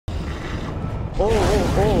Oh.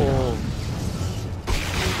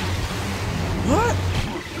 What?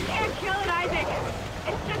 You can't kill it, Isaac.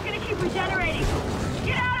 It's just gonna keep regenerating.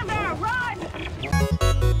 Get out of there! Run!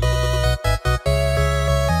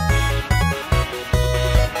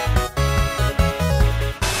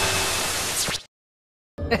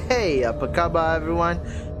 Hey, apakaba everyone,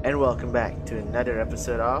 and welcome back to another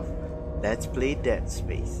episode of Let's Play Dead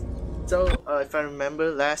Space. So, if I remember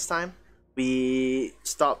last time, we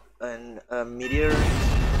stopped a meteor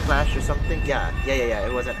clash or something. Yeah,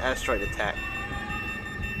 it was an asteroid attack.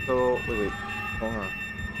 So, wait, hold on.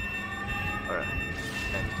 Alright,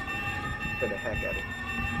 get the heck out of it.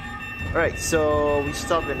 Alright, so we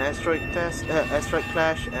stopped an asteroid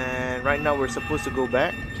clash, and right now we're supposed to go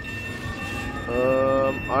back.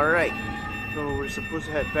 Alright, so we're supposed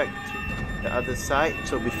to head back to the other side.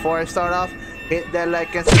 So before I start off, hit that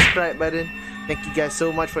like and subscribe button. Thank you guys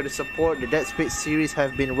so much for the support. The Dead Space series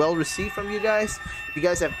have been well received from you guys. If you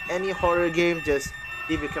guys have any horror game, just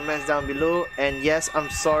leave your comments down below. And yes, I'm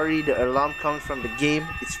sorry the alarm comes from the game.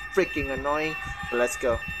 It's freaking annoying. But let's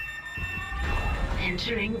go.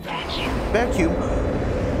 Entering vacuum. Vacuum?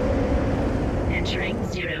 Entering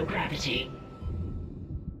zero gravity.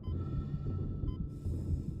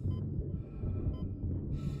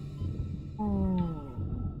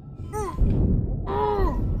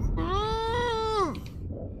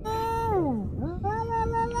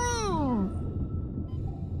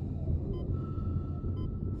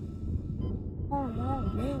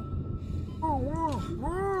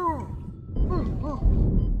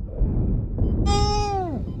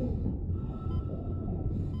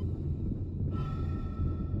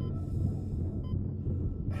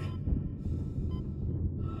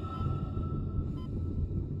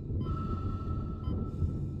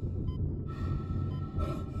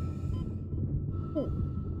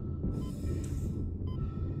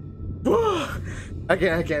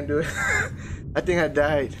 I can't do it. I think I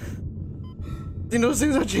died. I think those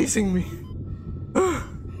things are chasing me.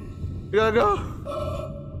 We gotta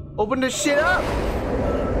go. Open this shit up.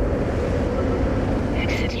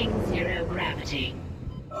 Exiting zero gravity.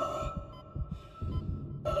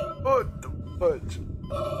 What the fudge?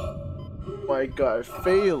 Oh my god, I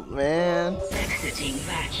failed, man. Exiting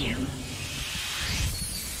vacuum.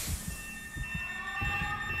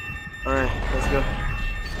 Alright, let's go.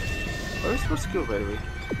 Where are we supposed to go, by the way?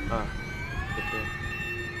 Ah, okay.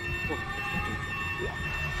 Oh,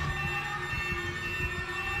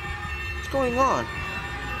 what's going on?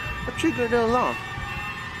 What triggered the alarm?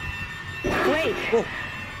 Wait! Oh.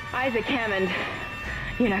 Isaac Hammond,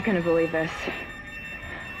 you're not gonna believe this.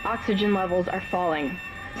 Oxygen levels are falling.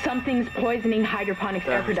 Something's poisoning hydroponics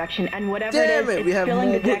air production, and whatever it is, it's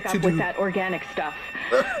filling the deck up with that organic stuff.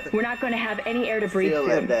 We're not gonna have any air to breathe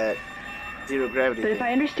soon. That zero gravity. But if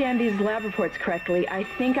I understand these lab reports correctly, I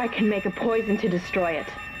think I can make a poison to destroy it.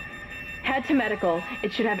 Head to medical.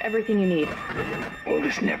 It should have everything you need. Will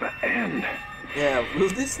this never end? Yeah, will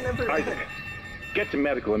this never end? Isaac, get to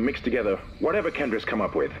medical and mix together whatever Kendra's come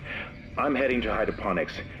up with. I'm heading to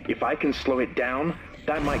hydroponics. If I can slow it down,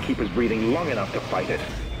 that might keep us breathing long enough to fight it.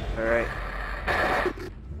 Alright.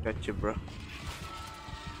 Gotcha, bro.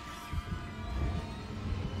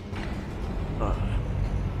 Oh.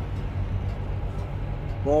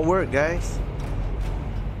 Won't work, guys.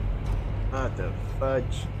 What the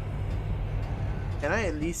fudge? Can I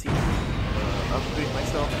at least upgrade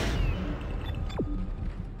myself?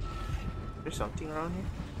 There's something around here?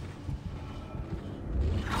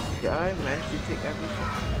 Did I manage to take everything?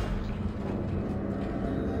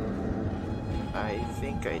 I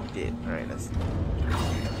think I did. Alright, let's see.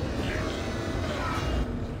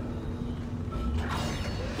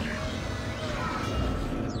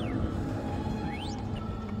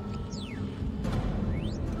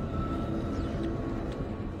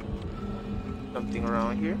 Something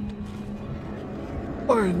around here.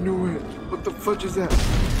 I knew it. What the fudge is that?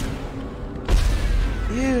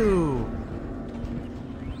 Ew.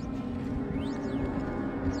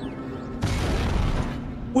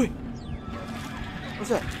 Wait. What's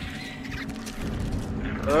that?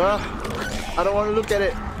 I don't want to look at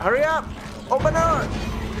it. Hurry up! Open up!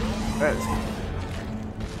 Alright, let's go.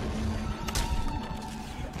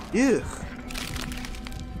 Ew.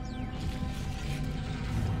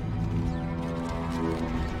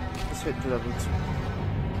 Let's head to level 2.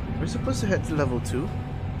 We're supposed to head to level 2.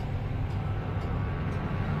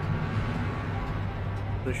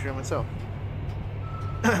 Pretty sure myself.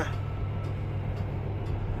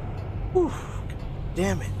 Whew.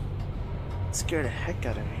 Damn it. Scared the heck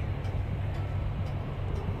out of me.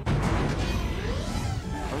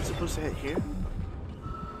 Are we supposed to head here?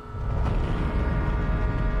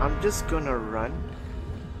 I'm just gonna run.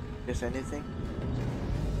 If anything.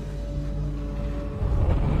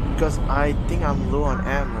 Because I think I'm low on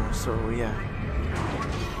ammo, so yeah.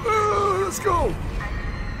 Let's go!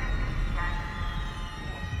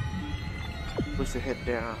 Supposed to head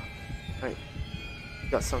there, huh? Right.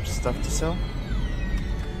 Got some stuff to sell.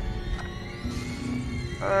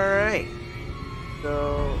 Alright.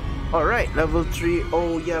 So... Alright, level 3.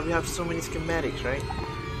 Oh yeah, we have so many schematics, right?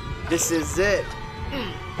 This is it.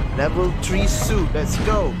 Level 3 suit. Let's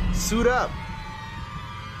go. Suit up.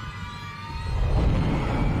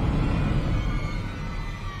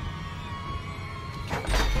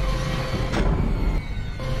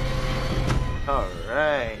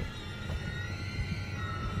 Alright.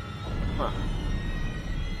 Huh.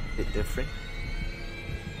 Bit different.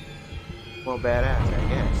 More badass, I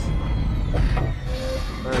guess.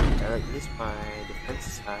 But at least my defense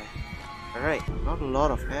is high. Alright, not a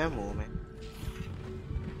lot of ammo, man.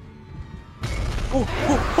 Oh,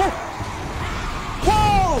 oh, oh!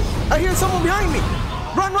 Whoa! I hear someone behind me!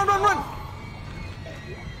 Run, run, run, run!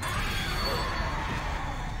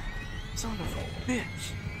 Son of a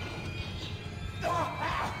bitch.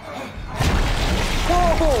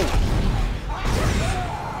 Whoa!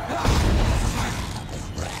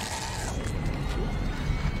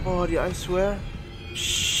 Oh, I swear.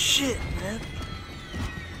 Shit, man.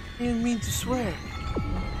 I didn't mean to swear.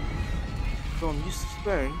 So I'm used to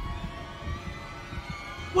swearing.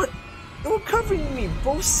 What? They were covering me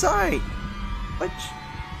both sides. What?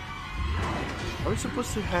 Are we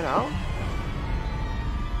supposed to head out?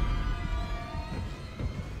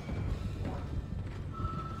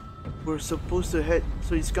 We're supposed to head.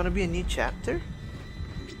 So it's gonna be a new chapter?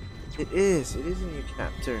 It is a new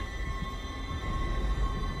chapter.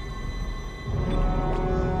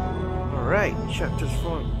 Alright, chapter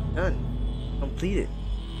 4 done. Completed.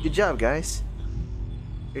 Good job, guys.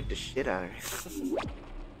 Hurt the shit out of me.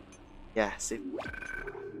 Yeah, see.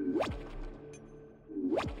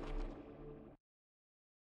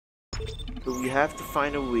 So we have to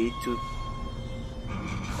find a way to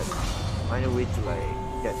like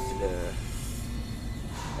get to the.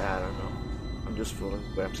 I don't know. I'm just following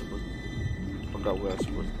where I'm supposed to. Forgot where I'm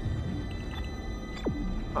supposed to.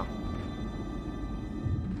 Huh.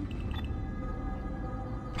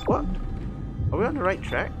 What? Are we on the right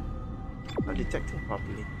track? I'm detecting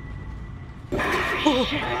properly.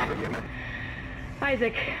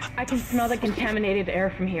 Isaac, I can smell the contaminated air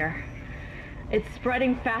from here. It's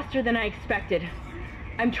spreading faster than I expected.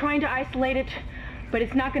 I'm trying to isolate it, but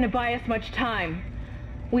it's not going to buy us much time.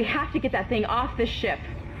 We have to get that thing off this ship.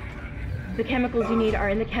 The chemicals you need are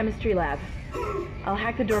in the chemistry lab. I'll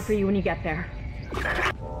hack the door for you when you get there.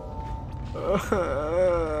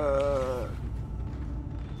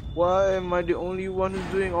 Why am I the only one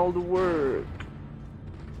who's doing all the work?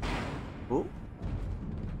 Oh?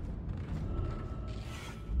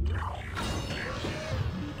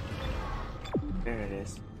 There it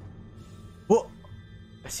is. Whoa!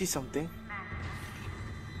 I see something.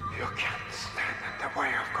 You can't stand in the way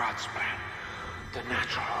of God's plan, the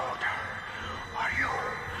natural order.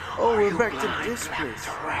 Oh, we're back to this place.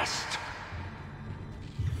 To rest?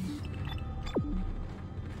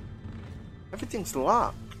 Everything's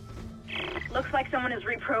locked. Looks like someone has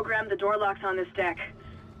reprogrammed the door locks on this deck.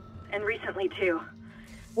 And recently, too.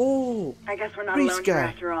 Oh! I guess we're not alone here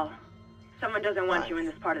after all. Someone doesn't want you in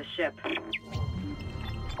this part of the ship.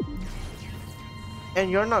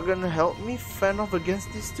 And you're not gonna help me fend off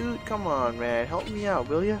against this dude? Come on, man. Help me out,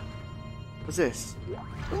 will ya? What's this?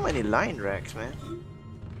 So many line racks, man.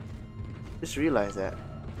 Just realized that.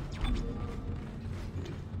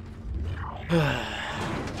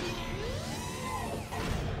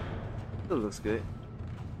 Still looks good.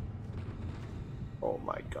 Oh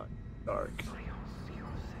my god. Dark.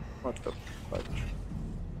 What the fudge?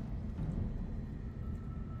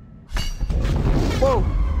 Whoa!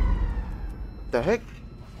 What the heck?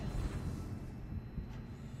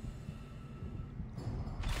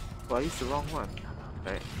 Well, I used the wrong one.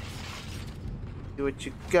 Alright. See what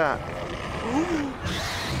you got. Ooh.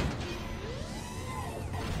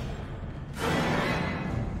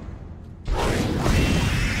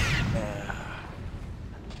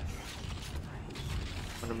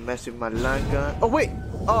 Wanna mess with my line gun? Oh wait!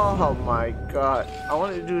 Oh my god! I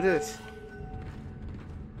wanted to do this.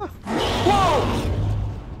 Huh. Whoa!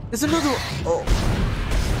 There's another one. Oh.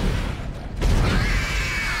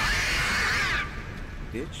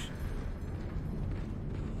 Bitch.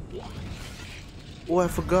 Oh, I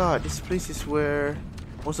forgot. This place is where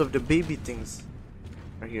most of the baby things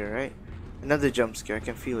are here, right? Another jump scare. I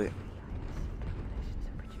can feel it.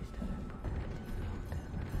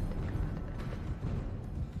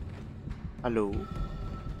 Hello?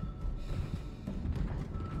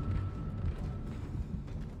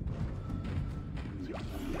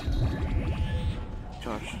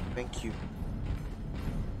 Josh, thank you.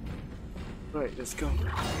 Right, let's go.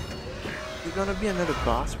 Is gonna be another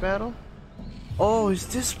boss battle? Oh, it's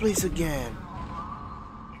this place again.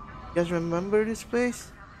 You guys remember this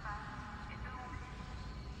place?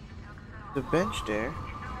 The bench there.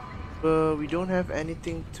 But we don't have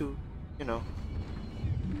anything to, you know.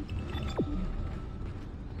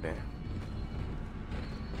 There.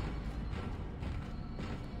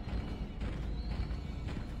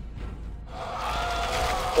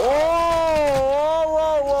 Whoa!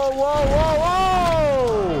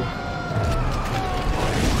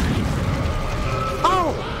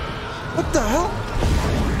 Oh! What the hell?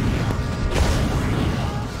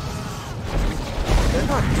 They're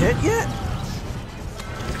not dead yet?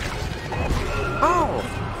 Oh!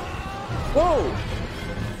 Whoa!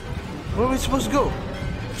 Where are we supposed to go?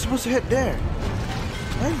 We're supposed to head there.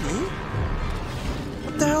 Lenny?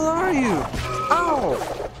 What the hell are you? Ow!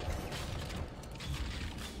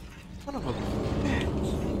 Son of a bitch.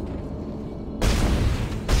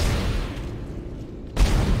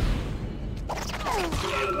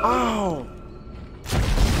 Ow!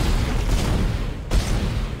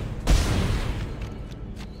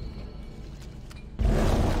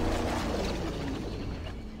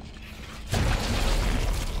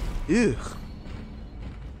 Ugh.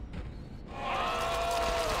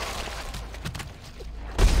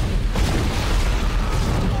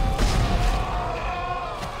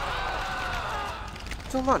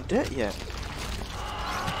 Still not dead yet.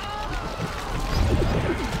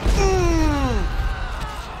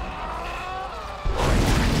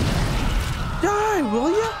 Die,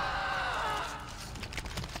 will ya?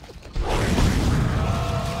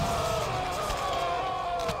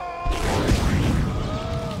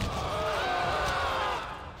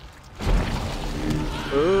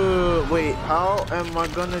 Wait, how am I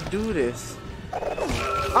gonna do this?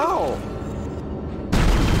 Ow!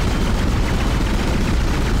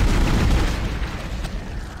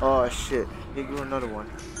 Oh shit, here go another one.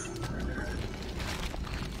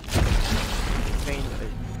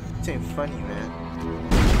 This ain't funny, man.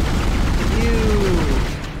 Ew!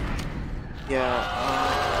 Yeah,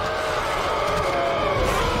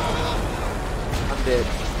 I'm dead.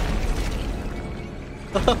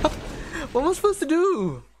 What am I supposed to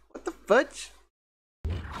do? What the fudge?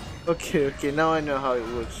 Okay, now I know how it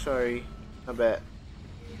works. Sorry, my bad.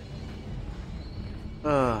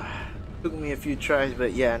 Took me a few tries,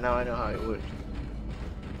 but yeah, now I know how it works.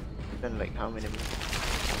 It's been like how many minutes?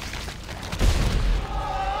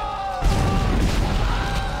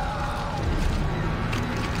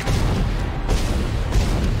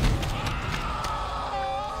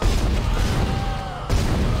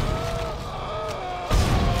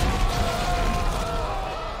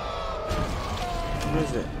 Where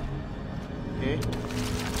is it? Okay.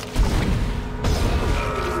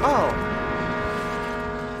 Oh!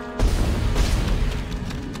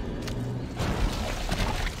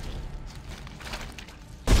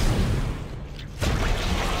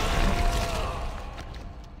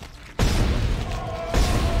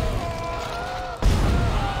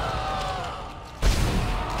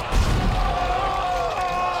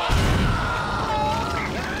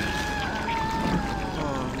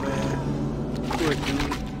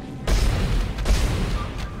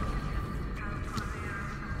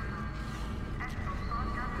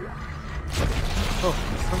 Oh,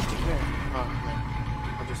 there's something there. Oh man,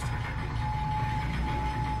 I'll just...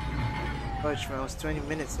 Gosh man, I was 20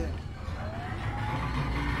 minutes in.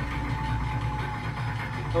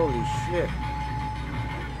 Holy shit.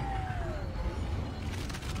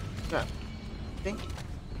 Yeah. Think?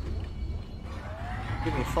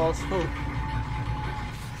 Give me false hope.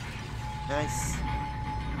 Nice.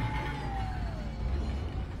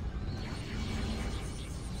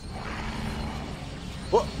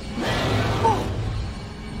 What? Oh!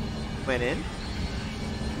 Went in?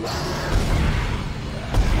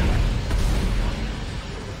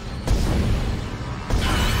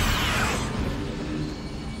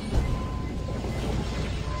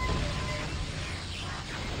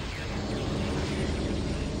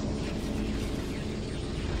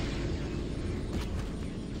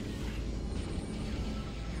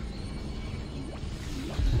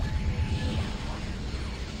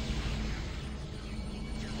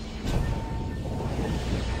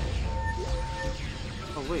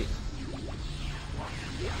 Wait.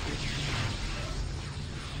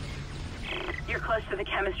 You're close to the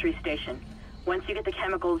chemistry station. Once you get the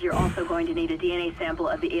chemicals, you're also going to need a DNA sample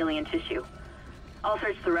of the alien tissue. I'll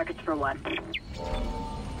search the records for one.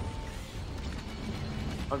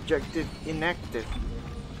 Objective inactive.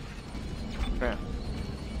 Crap.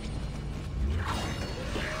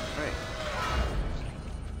 Alright.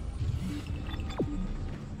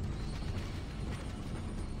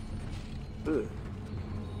 Ugh.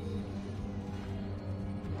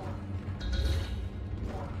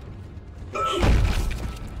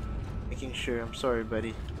 Making sure. I'm sorry,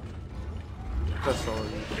 buddy. That's all I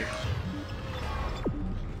need here.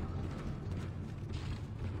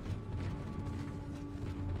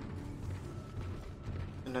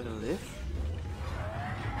 Another lift?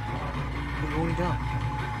 We're going down.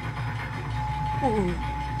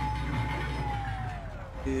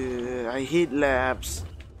 Ooh. I hate labs.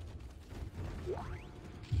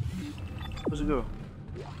 Where's it go?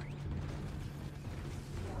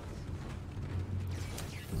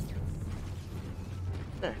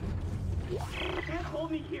 There.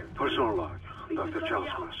 Personal log, Dr. Charles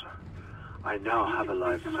Mercer. I now have a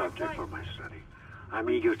live subject for my study. I'm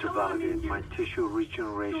eager to validate my tissue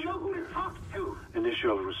regeneration theory.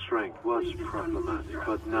 Initial restraint was problematic,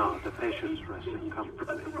 but now the patient's resting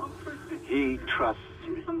comfortably. He trusts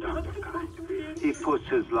me, Dr. Kite. He puts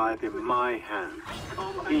his life in my hands.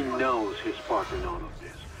 He knows his part in all of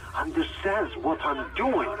this. Understands what I'm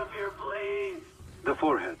doing. The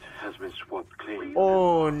forehead has been swabbed clean.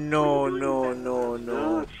 Oh no, no, no,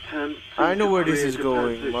 no. I know where this is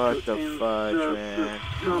going. What the fudge, man.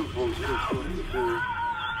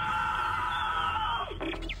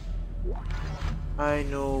 I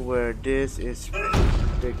know where this is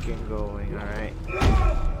freaking going, alright?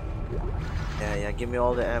 Yeah, give me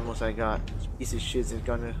all the ammos I got. This piece of shit is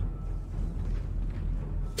gonna...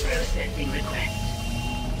 Processing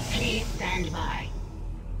request. Please stand by.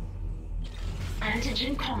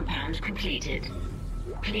 Antigen compound completed.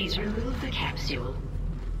 Please remove the capsule.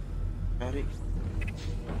 Attic.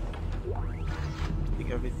 Take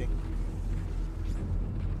everything.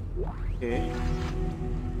 Okay.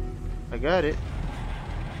 I got it.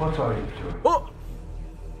 What are you doing? Oh!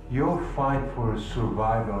 Your fight for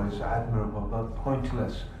survival is admirable but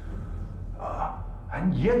pointless.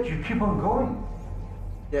 And yet you keep on going.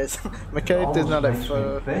 Yes, my character's not like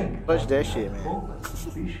fudge that shit, man.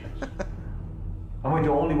 Am I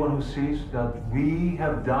the only one who sees that we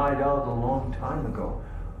have died out a long time ago?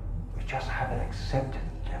 We just haven't accepted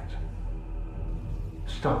it yet.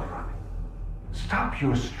 Stop running. Stop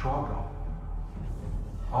your struggle.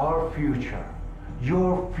 Our future,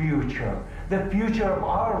 your future, the future of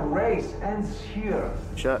our race ends here.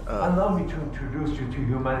 Shut up. Allow me to introduce you to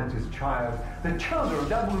humanity's child, the children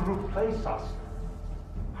that will replace us.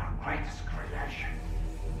 Our greatest creation.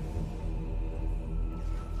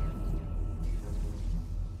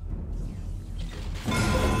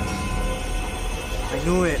 I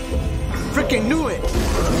knew it. Freaking knew it.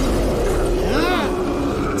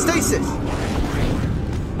 Stasis.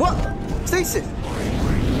 What? Stasis.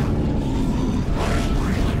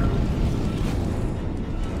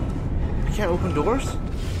 I can't open doors?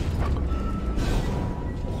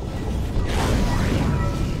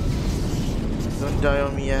 Don't die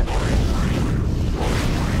on me yet.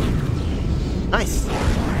 Nice.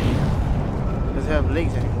 Doesn't have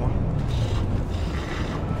legs anymore.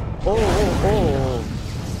 Oh.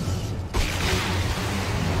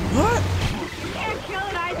 What? You can't kill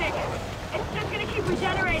it, Isaac. It's just gonna keep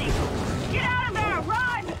regenerating. Get out of there!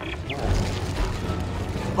 Run!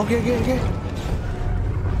 Okay.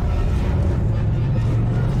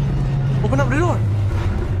 Open up the door.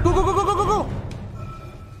 Go.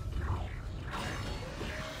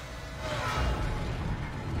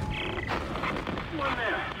 Come on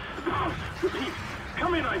there. Repeat.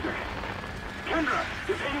 Come in, Isaac. Kendra,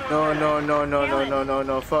 is anyone there?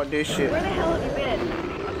 No. Fuck this shit. Where the hell have you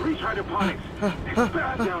been? Reach hydroponics. It's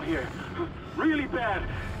bad down here. Really bad.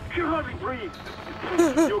 Can hardly breathe.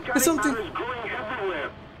 Your guiding something. matter is growing everywhere.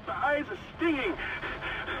 The eyes are stinging.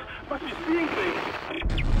 Must be seeing things.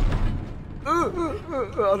 I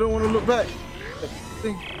don't want to look back.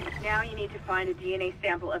 Now you need to find a DNA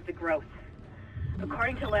sample of the growth.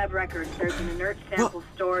 According to lab records, there's an inert sample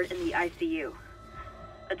stored in the ICU.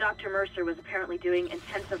 Dr. Mercer was apparently doing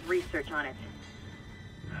intensive research on it.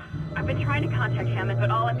 I've been trying to contact Hammond, but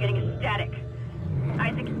all I'm getting is static.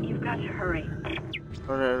 Isaac, you've got to hurry.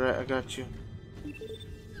 Alright, I got you.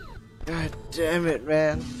 God damn it,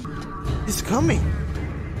 man. He's coming.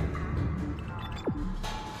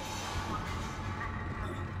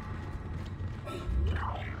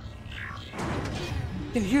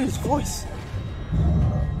 I can hear his voice.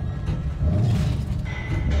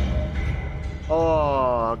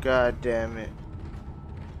 Oh, god damn it.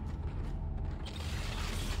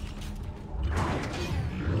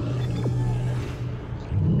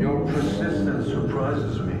 Your persistence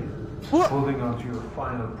surprises me. What? Holding on to your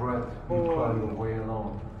final breath, you cry your way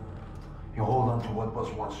along. You hold on to what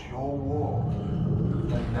was once your world,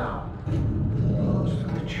 and now belongs to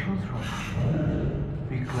the children.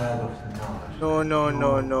 Be glad of the knowledge. No, no, that no,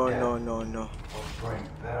 your no, death no, no, no. will bring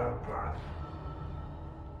their birth.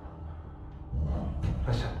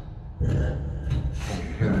 Listen. Can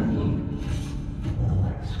you hear it?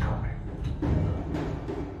 It's coming.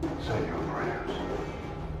 Say your prayers.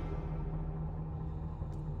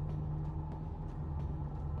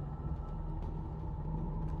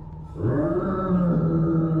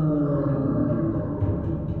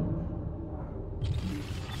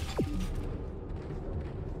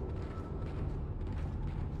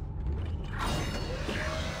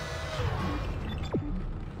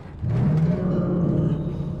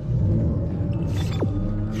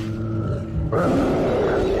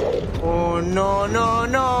 Oh no, no,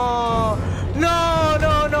 no! No,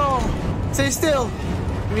 no, no! Stay still!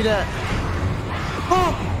 Give me that.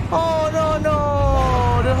 Oh! Oh no,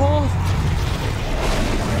 no! The whole...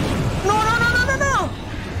 No, no, no, no, no, no!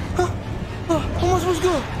 How am I supposed to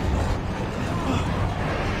go?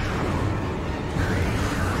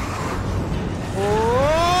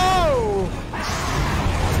 Oh!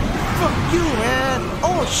 Fuck you, man!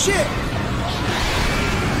 Oh shit!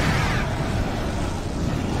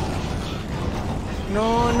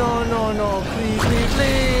 No, no, no, no, please, please,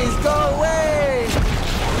 please, go away!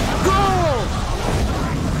 Go!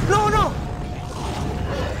 No, no!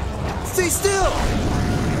 Stay still!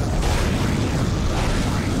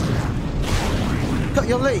 Cut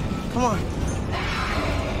your leg, come on.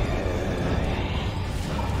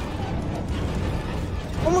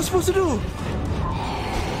 What am I supposed to do?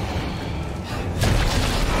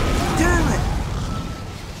 Damn it!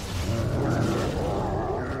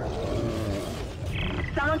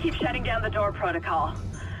 Someone keeps shutting down the door protocol.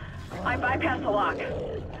 I bypassed the lock.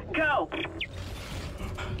 Go!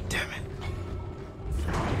 Damn it.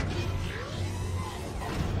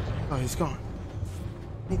 Oh, he's gone.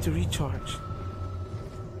 Need to recharge.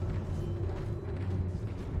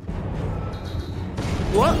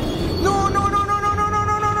 What? No, no, no, no, no, no, no,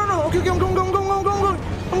 no, no, no, no. Okay, okay, I'm going, going, going, going, going, going.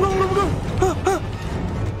 I'm going, going, going.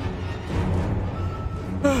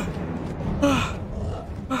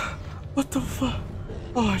 What the fuck?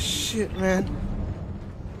 Oh shit, man.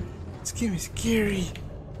 This game is scary.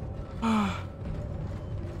 Oh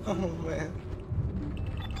man.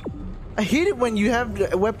 I hate it when you have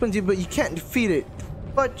the weapons but you can't defeat it.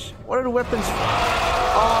 But what are the weapons?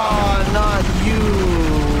 Oh, not you.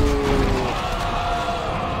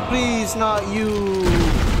 Please, not you.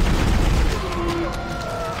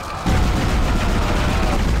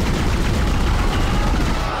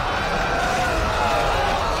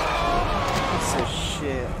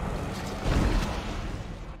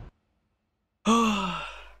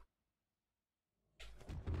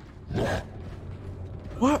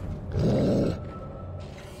 What?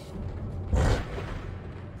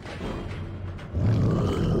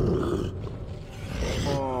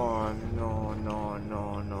 Oh no, no,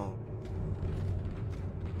 no, no.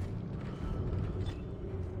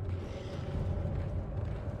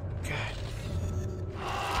 God.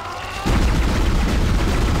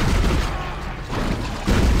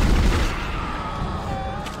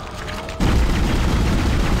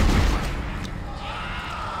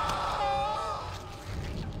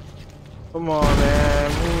 Come on,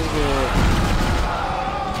 man, move it.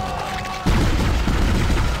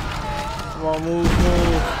 Come on, move,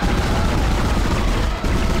 move.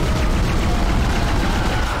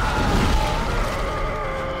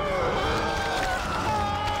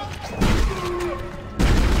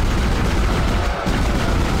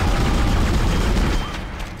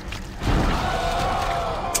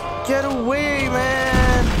 Get away,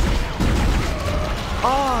 man.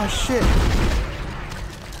 Oh, shit.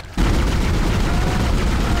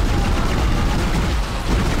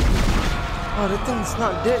 Oh, that thing's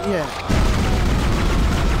not dead yet.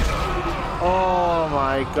 Oh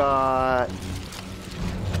my god.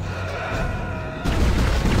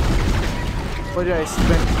 What did I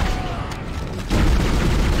spend?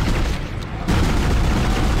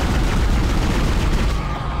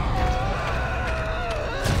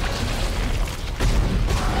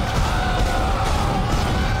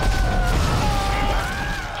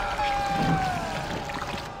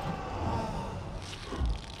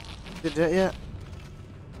 Did that yet?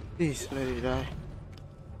 Please let it die.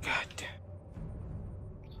 God damn.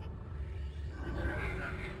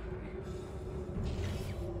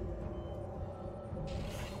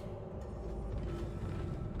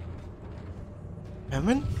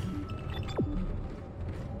 Hammond?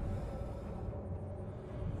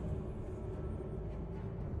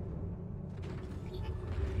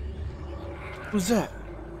 Who's that?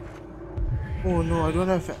 Oh no, I don't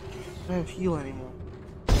have heal anymore.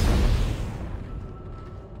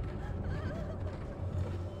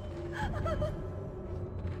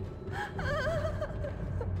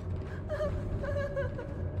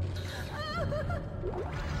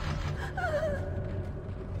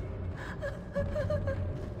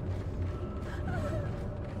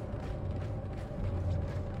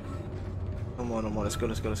 Come on, let's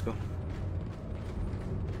go.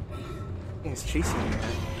 I think it's chasing me, man.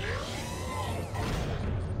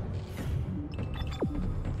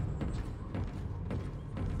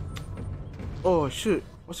 Oh shoot,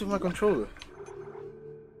 what's with my controller?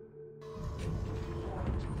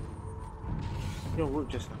 It don't work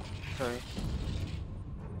just now. Sorry.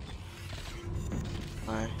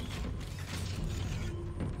 Bye.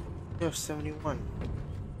 You have 71.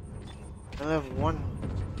 I have 1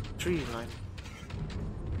 tree line.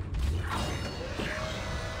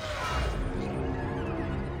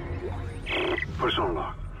 Person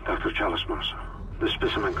log, Dr. Chalice Mercer. The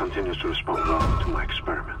specimen continues to respond well to my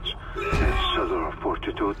experiments. Its cellular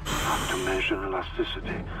fortitude, not to mention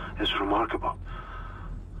elasticity, is remarkable.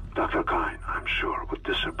 Dr. Kine, I'm sure, would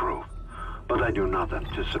disapprove. But I do not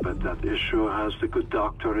anticipate that issue, as the good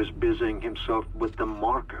doctor is busying himself with the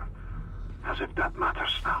marker. As if that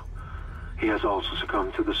matters now. He has also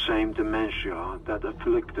succumbed to the same dementia that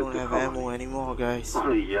afflicted the colony. Don't have ammo anymore, guys.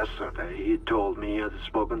 Only yesterday he told me he had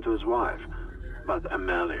spoken to his wife. But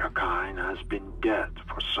Amelia Kine has been dead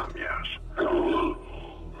for some years.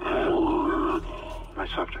 My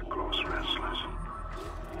subject grows restless.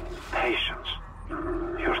 Patience.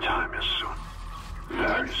 Your time is soon.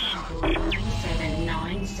 Very soon.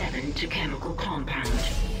 9797 to chemical compound.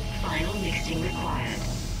 Final mixing required.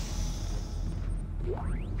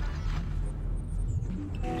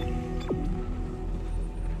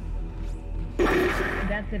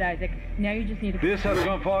 That's it, Isaac. Now you just need to... This has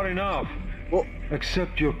gone far enough. Oh.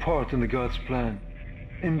 Accept your part in the God's plan.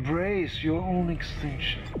 Embrace your own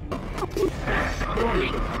extinction.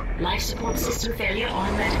 Warning. Life support system failure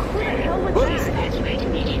on medical. What the hell was Please that? evacuate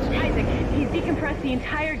immediately. Isaac, he's decompressed the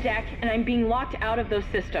entire deck, and I'm being locked out of those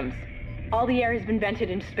systems. All the air has been vented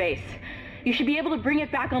into space. You should be able to bring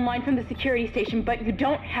it back online from the security station, but you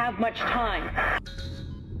don't have much time.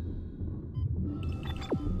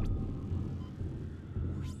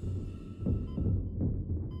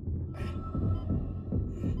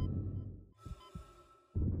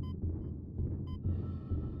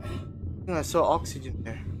 I saw oxygen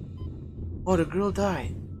there. Oh, the girl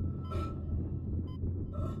died.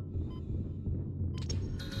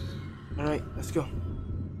 Alright, let's go.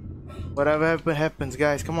 Whatever happens,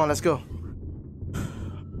 guys, come on, let's go.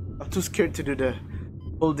 I'm too scared to do the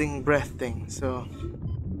holding breath thing, so...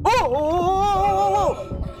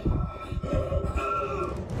 Oh!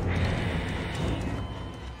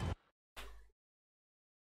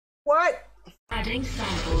 What? Adding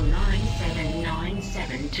sample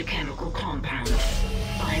 9797 to chemical compound.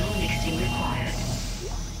 Final mixing required.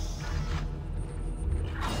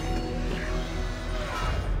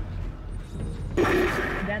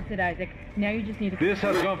 That's it, Isaac. Now you just need to... This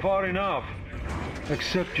has gone far enough.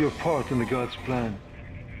 Accept your part in the God's plan.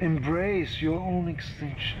 Embrace your own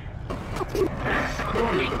extinction.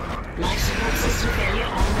 Warning. Life support system failure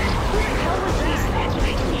on medical. Please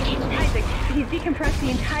evacuate immediately. Isaac, he's decompressed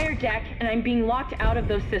the entire deck, and I'm being locked out of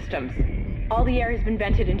those systems. All the air has been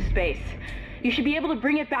vented into space. You should be able to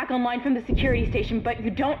bring it back online from the security station, but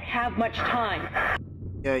you don't have much time.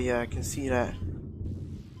 Yeah, I can see that.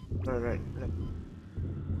 Alright.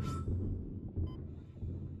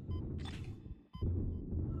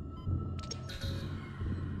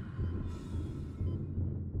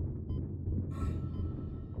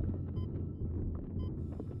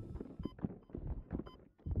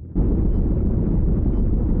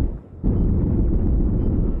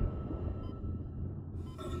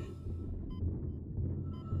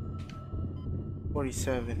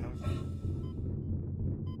 $47.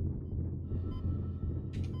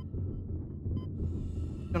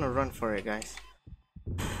 I'm gonna run for it, guys.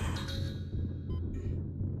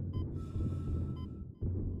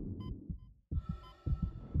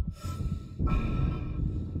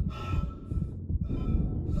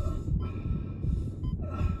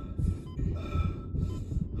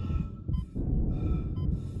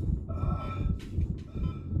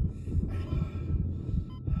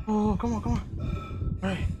 Oh, come on.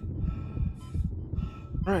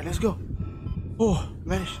 Alright, let's go. Oh,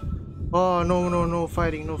 managed. Oh, no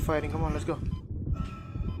fighting. Come on, let's go.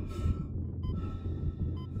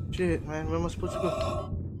 Shit, man, where am I supposed to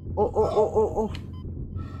go? Oh.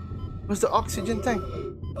 Where's the oxygen tank?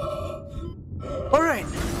 Alright.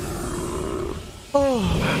 Oh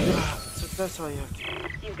my god. So that's all you have to.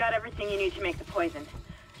 You've got everything you need to make the poison.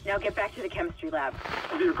 Now get back to the chemistry lab.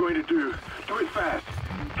 What are you going to do? Do it fast.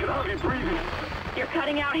 Can hardly breathe. You're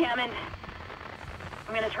cutting out, Hammond.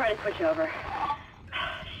 I'm gonna try to switch over.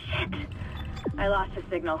 Shit. I lost his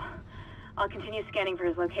signal. I'll continue scanning for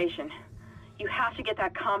his location. You have to get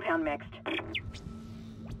that compound mixed.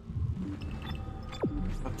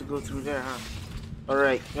 Have to go through there, huh?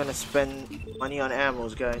 Alright, gonna spend money on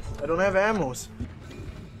ammos, guys. I don't have ammos.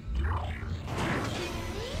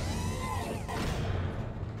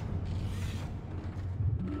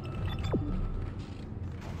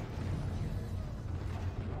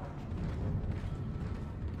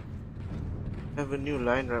 Have a new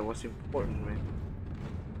line right was important, man.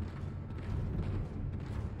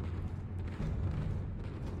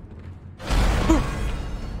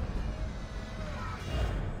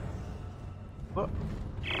 What?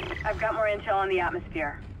 I've got more intel on the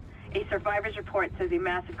atmosphere. A survivor's report says a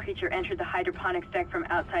massive creature entered the hydroponics deck from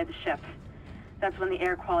outside the ship. That's when the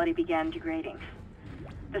air quality began degrading.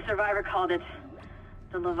 The survivor called it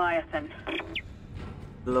the Leviathan.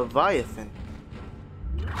 Leviathan?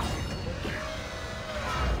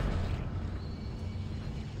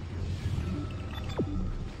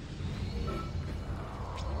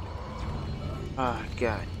 Ah,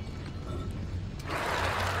 God.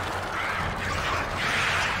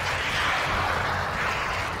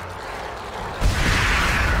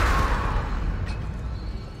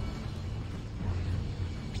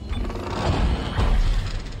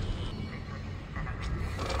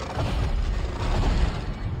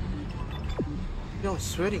 Yo, I'm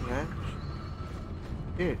sweating, man.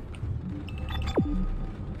 Dude.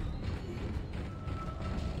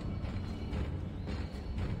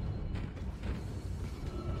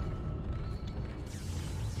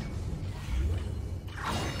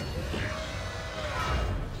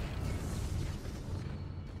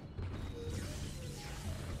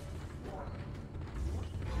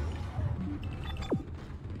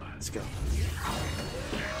 Let's go.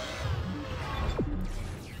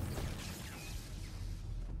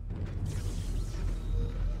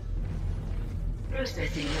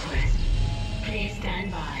 Processing request. Please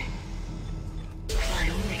stand by.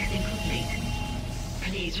 Final mixing complete.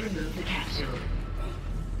 Please remove the capsule.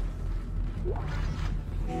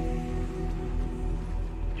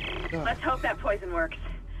 Let's hope that poison works.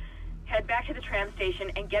 Head back to the tram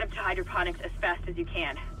station and get up to hydroponics as fast as you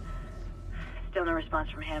can. Still no response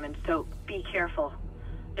from Hammond, so be careful.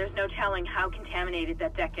 There's no telling how contaminated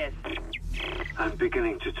that deck is. I'm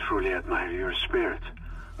beginning to truly admire your spirit,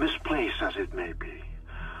 misplaced as it may be.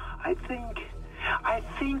 I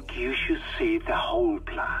think you should see the whole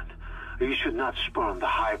plan. You should not spurn the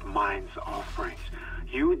hive mind's offerings.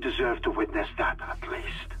 You deserve to witness that at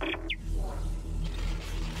least.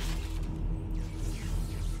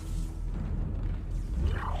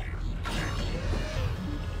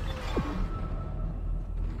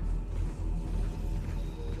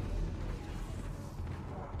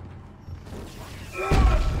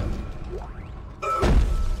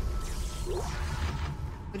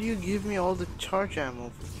 How do you give me all the charge ammo?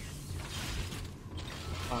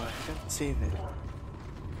 Oh, I gotta save it.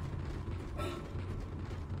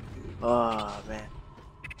 Oh, man.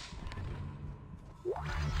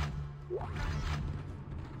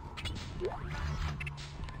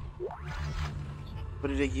 What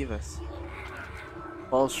did they give us?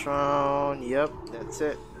 Pulse round. Yep, that's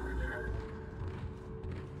it.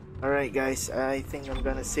 Alright, guys. I think I'm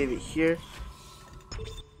gonna save it here.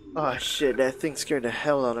 Oh shit, that thing scared the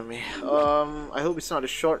hell out of me. I hope it's not a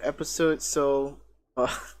short episode, so god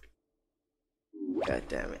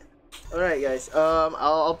damn it. Alright guys,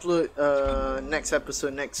 I'll upload next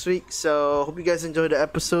episode next week, so hope you guys enjoyed the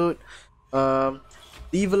episode.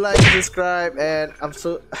 Leave a like, subscribe, and I'm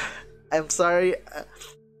sorry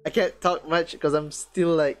I can't talk much because I'm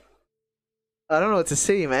still like, I don't know what to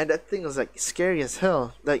say, man. That thing was like scary as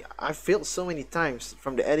hell. Like, I failed so many times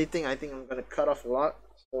from the editing. I think I'm gonna cut off a lot.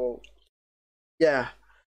 So yeah,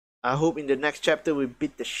 I hope in the next chapter we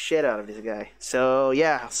beat the shit out of this guy. So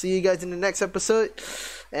yeah, I'll see you guys in the next episode,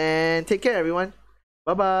 and take care everyone.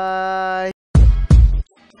 Bye bye.